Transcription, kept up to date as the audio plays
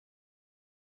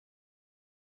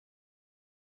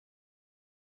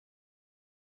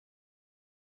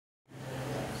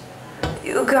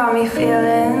You got me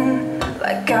feeling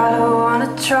like I don't wanna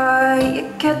try. You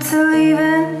get to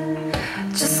leaving,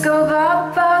 just go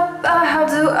bye, bye, bye. How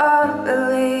do I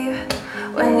believe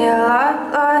when you lie?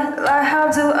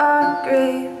 How do I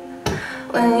grieve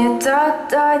when you die?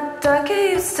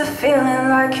 Get used to feeling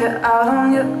like you're out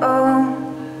on your own.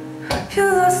 You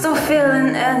lost all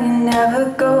feeling and you never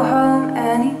go home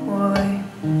anymore.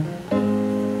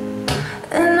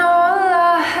 And all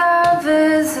I have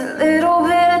is a little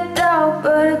bit of doubt,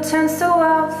 but it turns to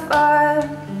wildfire.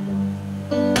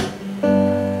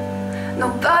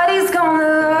 Nobody's gonna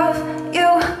love you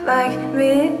like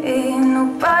me.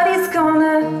 Nobody's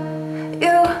gonna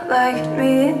you like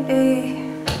me.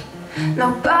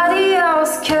 Nobody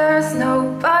else cares,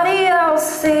 nobody else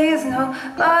sees,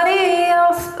 nobody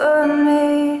else but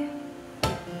me.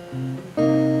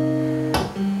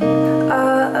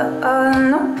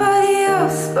 Nobody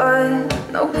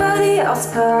else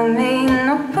but me.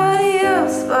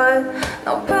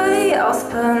 Nobody else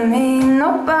but me.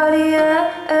 Nobody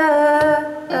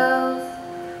else.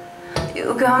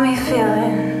 You got me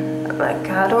feeling like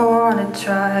I don't wanna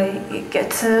try. You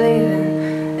get to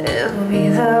leaving, it'll be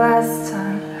the last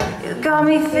time. You got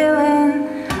me feeling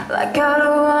like I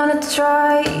don't wanna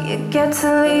try. You get to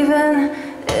leaving,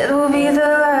 it'll be the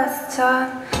last time.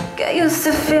 Get used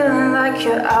to feeling like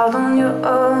you're out on your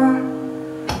own.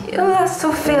 You lost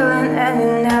all feeling and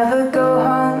you never go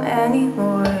home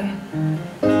anymore.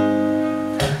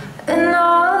 And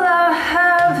all I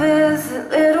have is a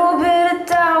little bit of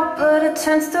doubt, but it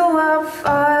turns to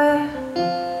wildfire.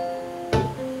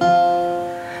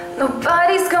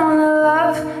 Nobody's gonna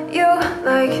love you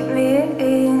like me.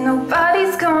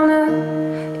 Nobody's gonna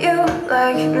you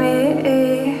like me.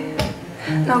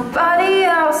 Nobody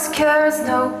else cares,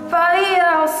 nobody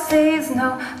else sees,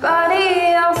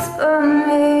 nobody else but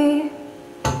me.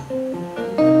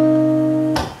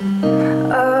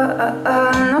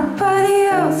 Nobody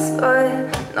else but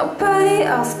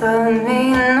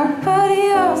me.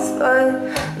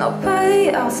 Nobody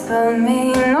else but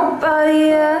me.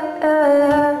 Nobody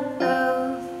else.